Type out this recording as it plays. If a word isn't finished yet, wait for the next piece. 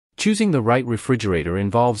Choosing the right refrigerator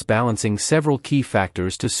involves balancing several key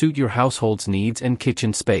factors to suit your household's needs and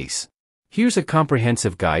kitchen space. Here's a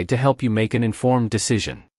comprehensive guide to help you make an informed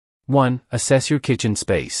decision. 1. Assess your kitchen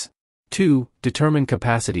space. 2. Determine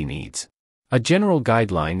capacity needs. A general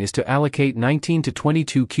guideline is to allocate 19 to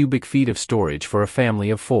 22 cubic feet of storage for a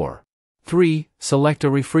family of 4. 3. Select a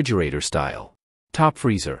refrigerator style. Top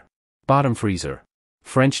freezer, bottom freezer,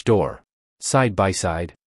 French door, side by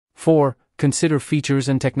side. 4. Consider features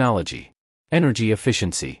and technology. Energy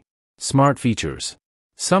efficiency. Smart features.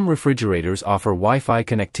 Some refrigerators offer Wi-Fi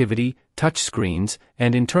connectivity, touch screens,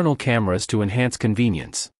 and internal cameras to enhance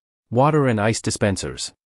convenience. Water and ice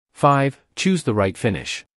dispensers. 5. Choose the right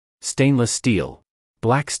finish. Stainless steel,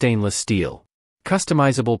 black stainless steel.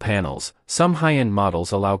 Customizable panels. Some high-end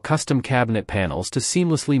models allow custom cabinet panels to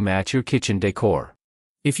seamlessly match your kitchen decor.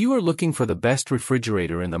 If you are looking for the best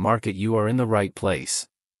refrigerator in the market, you are in the right place.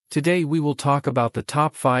 Today we will talk about the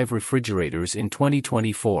top 5 refrigerators in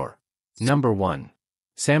 2024. Number 1.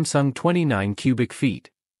 Samsung 29 cubic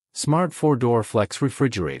feet. Smart 4-door Flex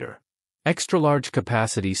Refrigerator. Extra-large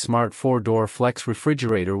capacity Smart 4-door Flex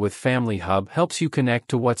Refrigerator with Family Hub helps you connect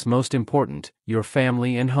to what's most important, your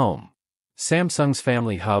family and home. Samsung's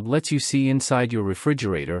Family Hub lets you see inside your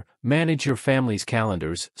refrigerator, manage your family's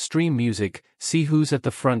calendars, stream music, see who's at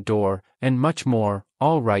the front door, and much more,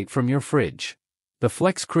 all right from your fridge. The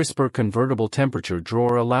Flex Crisper convertible temperature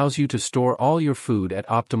drawer allows you to store all your food at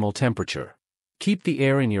optimal temperature. Keep the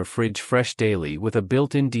air in your fridge fresh daily with a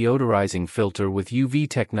built-in deodorizing filter with UV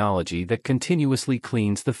technology that continuously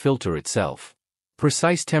cleans the filter itself.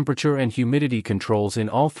 Precise temperature and humidity controls in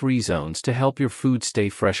all 3 zones to help your food stay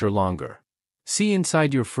fresher longer. See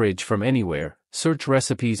inside your fridge from anywhere, search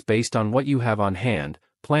recipes based on what you have on hand,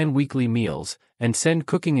 plan weekly meals, and send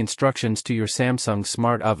cooking instructions to your Samsung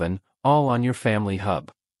Smart Oven, all on your Family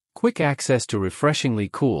Hub. Quick access to refreshingly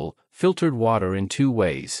cool, filtered water in 2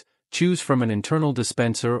 ways. Choose from an internal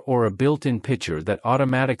dispenser or a built-in pitcher that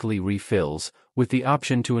automatically refills, with the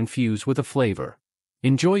option to infuse with a flavor.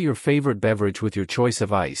 Enjoy your favorite beverage with your choice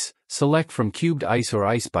of ice. Select from cubed ice or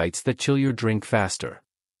ice bites that chill your drink faster.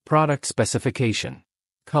 Product specification.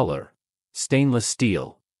 Color. Stainless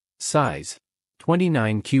steel. Size.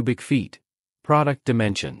 29 cubic feet. Product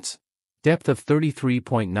dimensions. Depth of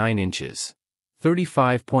 33.9 inches.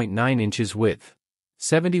 35.9 inches width.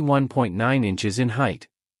 71.9 inches in height.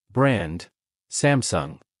 Brand.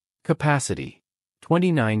 Samsung. Capacity.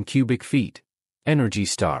 29 cubic feet. Energy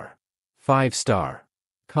Star. 5 star.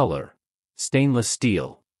 Color. Stainless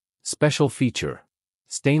steel. Special feature.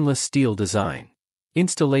 Stainless steel design.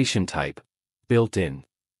 Installation type. Built-in.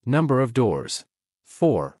 Number of doors.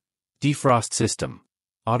 4. Defrost system.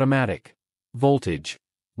 Automatic. Voltage.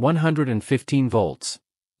 115 volts.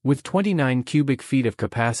 With 29 cubic feet of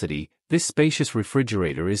capacity, this spacious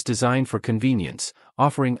refrigerator is designed for convenience,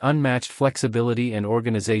 offering unmatched flexibility and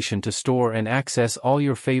organization to store and access all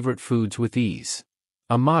your favorite foods with ease.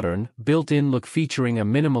 A modern, built-in look featuring a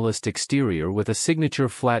minimalist exterior with a signature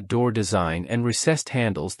flat door design and recessed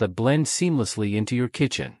handles that blend seamlessly into your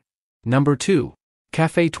kitchen. Number 2.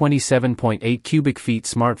 Cafe 27.8 cubic feet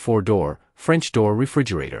Smart 4-door, French door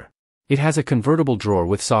refrigerator. It has a convertible drawer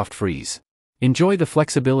with soft freeze. Enjoy the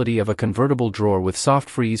flexibility of a convertible drawer with soft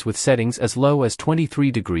freeze with settings as low as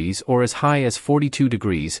 23 degrees or as high as 42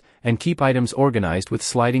 degrees, and keep items organized with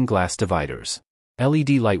sliding glass dividers. LED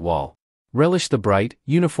light wall. Relish the bright,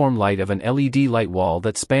 uniform light of an LED light wall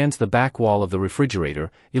that spans the back wall of the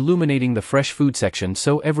refrigerator, illuminating the fresh food section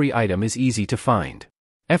so every item is easy to find.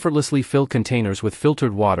 Effortlessly fill containers with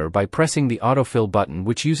filtered water by pressing the autofill button,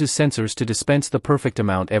 which uses sensors to dispense the perfect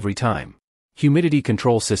amount every time. Humidity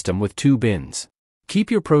control system with 2 bins. Keep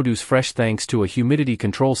your produce fresh thanks to a humidity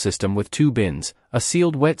control system with 2 bins, a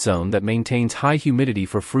sealed wet zone that maintains high humidity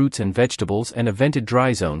for fruits and vegetables and a vented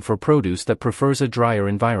dry zone for produce that prefers a drier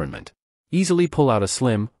environment. Easily pull out a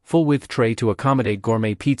slim, full-width tray to accommodate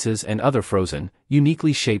gourmet pizzas and other frozen,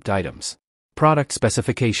 uniquely shaped items. Product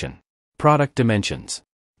specification. Product dimensions.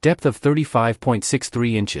 Depth of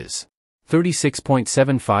 35.63 inches.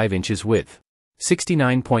 36.75 inches width.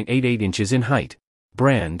 69.88 inches in height.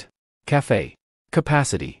 Brand. Cafe.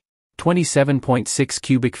 Capacity. 27.6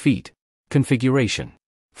 cubic feet. Configuration.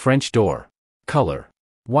 French door. Color.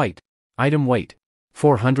 White. Item weight.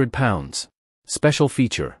 400 pounds. Special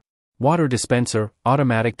feature. Water dispenser,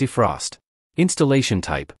 automatic defrost. Installation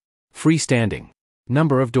type. Freestanding.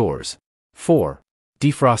 Number of doors. 4.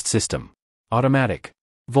 Defrost system. Automatic.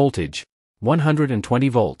 Voltage. 120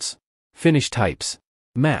 volts. Finish types.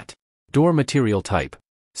 Matte. Door material type.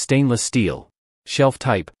 Stainless steel. Shelf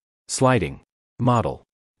type. Sliding. Model.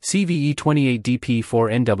 CVE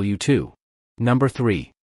 28DP4NW2. Number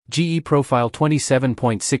 3. GE Profile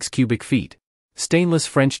 27.6 cubic feet. Stainless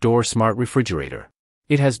French door smart refrigerator.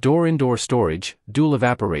 It has door-indoor storage, dual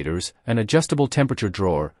evaporators, an adjustable temperature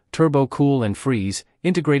drawer, turbo cool and freeze,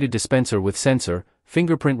 integrated dispenser with sensor,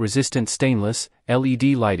 fingerprint-resistant stainless, LED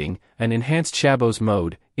lighting, an enhanced Chabos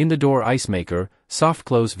mode, in-the-door ice maker,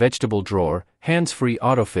 soft-close vegetable drawer, hands-free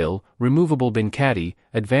autofill, removable bin caddy,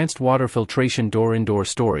 advanced water filtration door-indoor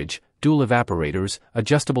storage, dual evaporators,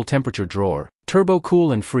 adjustable temperature drawer, turbo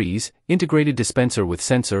cool and freeze, integrated dispenser with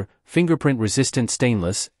sensor, fingerprint-resistant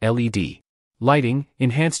stainless, LED. Lighting,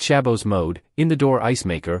 enhanced Chabos mode, in-the-door ice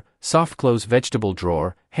maker, soft-close vegetable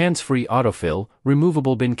drawer, hands-free autofill,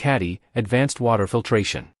 removable bin caddy, advanced water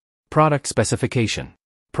filtration. Product specification.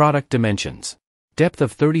 Product dimensions. Depth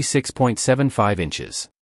of 36.75 inches.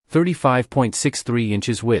 35.63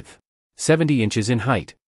 inches width. 70 inches in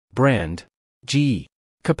height. Brand. GE.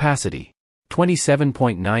 Capacity.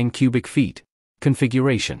 27.9 cubic feet.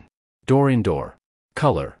 Configuration. Door-indoor.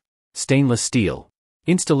 Color. Stainless steel.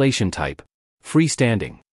 Installation type.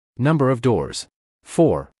 Freestanding. Number of doors.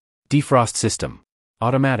 4. Defrost system.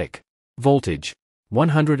 Automatic. Voltage.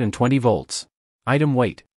 120 volts. Item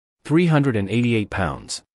weight. 388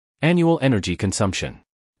 pounds. Annual energy consumption.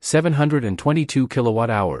 722 kilowatt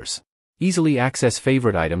hours. Easily access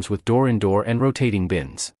favorite items with door-indoor and rotating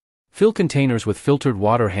bins. Fill containers with filtered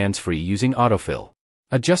water hands-free using autofill.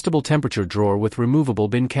 Adjustable temperature drawer with removable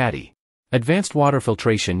bin caddy. Advanced water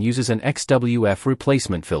filtration uses an XWF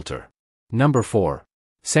replacement filter. Number 4.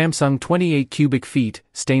 Samsung 28 cubic feet,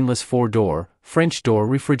 stainless 4-door, French door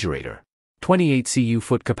refrigerator. 28 cu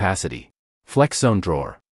foot capacity. Flex zone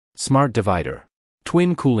drawer. Smart divider.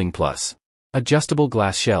 Twin cooling plus. Adjustable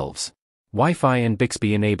glass shelves. Wi-Fi and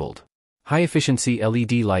Bixby enabled. High-efficiency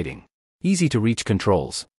LED lighting. Easy-to-reach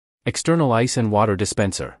controls. External ice and water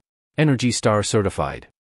dispenser. Energy Star certified.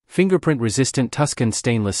 Fingerprint-resistant Tuscan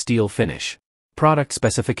stainless steel finish. Product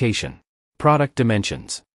specification. Product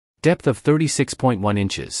dimensions. Depth of 36.1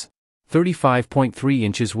 inches. 35.3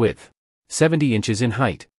 inches width. 70 inches in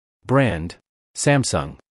height. Brand.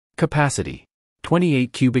 Samsung. Capacity.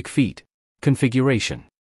 28 cubic feet. Configuration.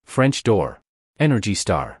 French door. Energy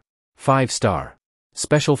Star. 5-star.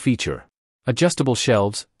 Special feature. Adjustable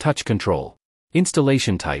shelves, touch control.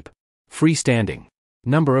 Installation type. Freestanding.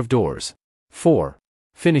 Number of doors. 4.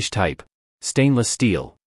 Finish type. Stainless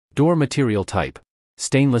steel. Door material type.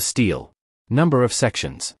 Stainless steel. Number of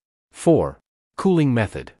sections. 4. Cooling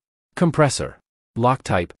method. Compressor. Lock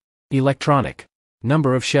type. Electronic.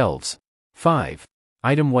 Number of shelves. 5.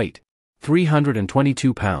 Item weight.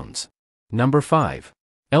 322 pounds. Number 5.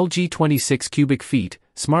 LG 26 cubic feet,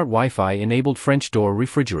 smart Wi-Fi enabled French door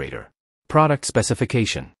refrigerator. Product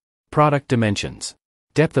specification. Product dimensions.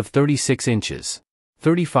 Depth of 36 inches.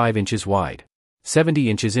 35 inches wide. 70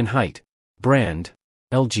 inches in height. Brand.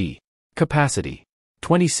 LG. Capacity.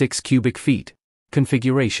 26 cubic feet.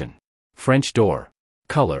 Configuration. French door.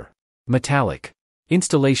 Color. Metallic.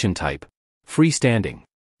 Installation type. Freestanding.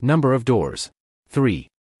 Number of doors. 3.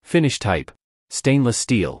 Finish type. Stainless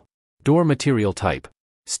steel. Door material type.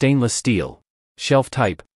 Stainless steel. Shelf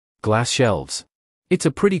type. Glass shelves. It's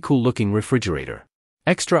a pretty cool looking refrigerator.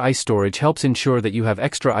 Extra ice storage helps ensure that you have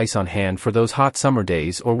extra ice on hand for those hot summer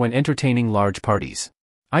days or when entertaining large parties.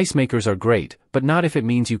 Ice makers are great, but not if it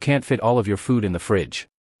means you can't fit all of your food in the fridge.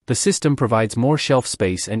 The system provides more shelf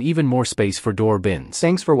space and even more space for door bins.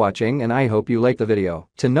 Thanks for watching, and I hope you liked the video.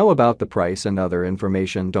 To know about the price and other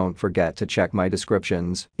information, don't forget to check my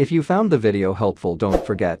descriptions. If you found the video helpful, don't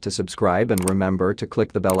forget to subscribe and remember to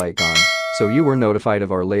click the bell icon so you are notified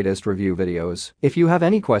of our latest review videos. If you have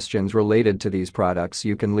any questions related to these products,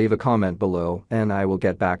 you can leave a comment below and I will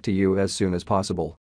get back to you as soon as possible.